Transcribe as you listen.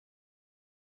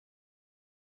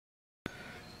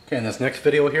Okay, in this next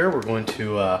video here, we're going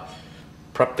to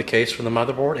prep the case for the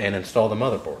motherboard and install the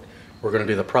motherboard. We're going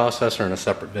to do the processor in a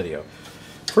separate video.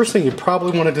 First thing you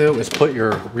probably want to do is put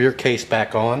your rear case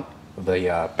back on,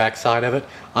 the back side of it.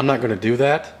 I'm not going to do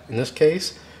that in this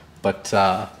case, but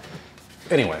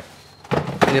anyway.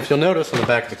 And if you'll notice on the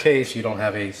back of the case, you don't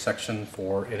have a section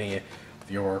for any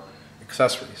of your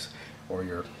accessories or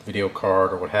your video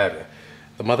card or what have you.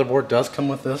 The motherboard does come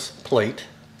with this plate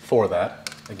for that.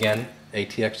 Again,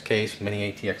 ATX case,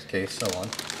 mini ATX case, so on.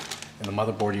 And the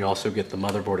motherboard, you also get the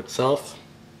motherboard itself.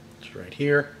 It's right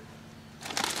here.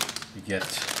 You get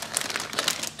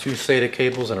 2 SATA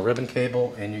cables and a ribbon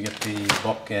cable, and you get the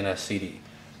book and a CD.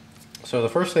 So the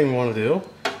first thing we want to do,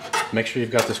 make sure you've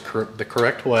got this the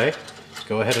correct way.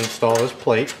 Go ahead and install this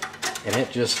plate, and it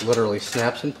just literally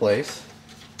snaps in place.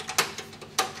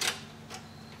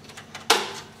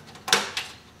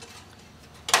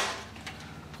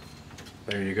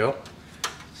 There you go.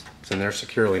 It's in there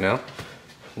securely now.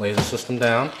 Lay the system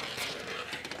down.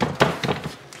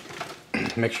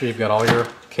 Make sure you've got all your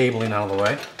cabling out of the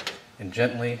way, and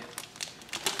gently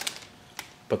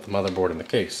put the motherboard in the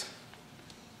case.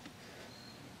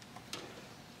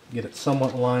 Get it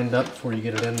somewhat lined up before you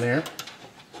get it in there.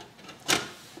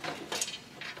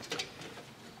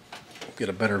 Get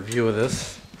a better view of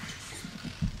this.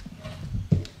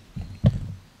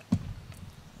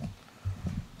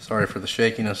 Sorry for the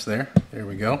shakiness there. There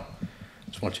we go.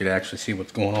 Just want you to actually see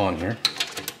what's going on here.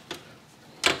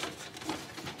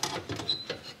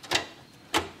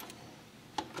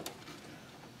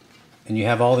 And you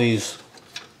have all these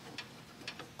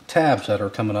tabs that are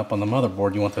coming up on the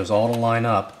motherboard. You want those all to line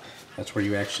up. That's where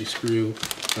you actually screw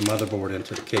the motherboard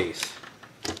into the case.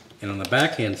 And on the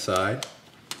backhand side,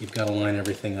 you've got to line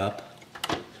everything up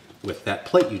with that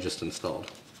plate you just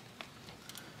installed,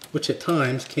 which at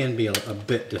times can be a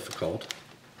bit difficult.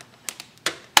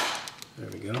 There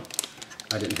we go.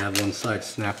 I didn't have one side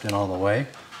snapped in all the way.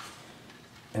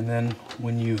 And then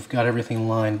when you've got everything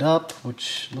lined up,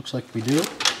 which looks like we do,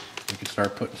 you can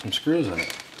start putting some screws in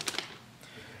it.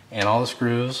 And all the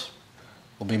screws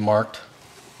will be marked.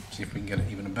 See if we can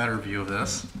get even a better view of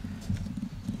this.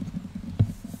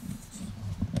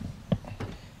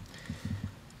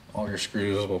 All your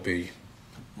screws will be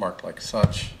marked like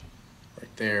such,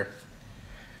 right there.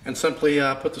 And simply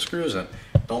put the screws in.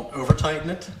 Don't over tighten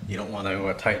it. You don't want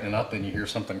to tighten it up and you hear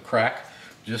something crack.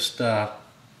 Just a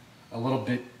little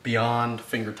bit beyond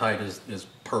finger tight is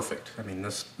perfect. I mean,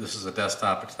 this is a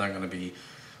desktop. It's not going to be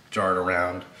jarred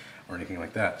around or anything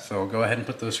like that. So go ahead and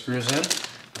put those screws in.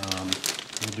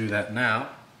 We'll do that now.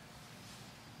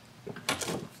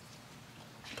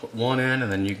 Put one in,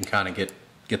 and then you can kind of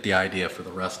get the idea for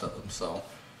the rest of them. So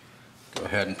go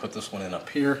ahead and put this one in up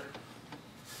here.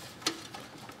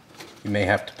 You may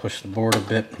have to push the board a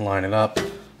bit and line it up.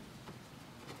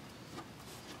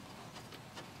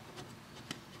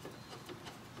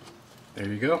 There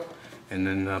you go. And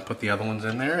then put the other ones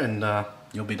in there, and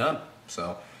you'll be done.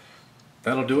 So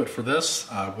that'll do it for this.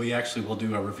 We actually will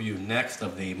do a review next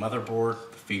of the motherboard,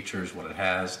 the features, what it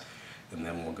has, and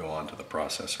then we'll go on to the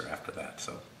processor after that.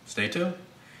 So stay tuned.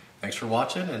 Thanks for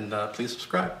watching, and please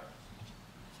subscribe.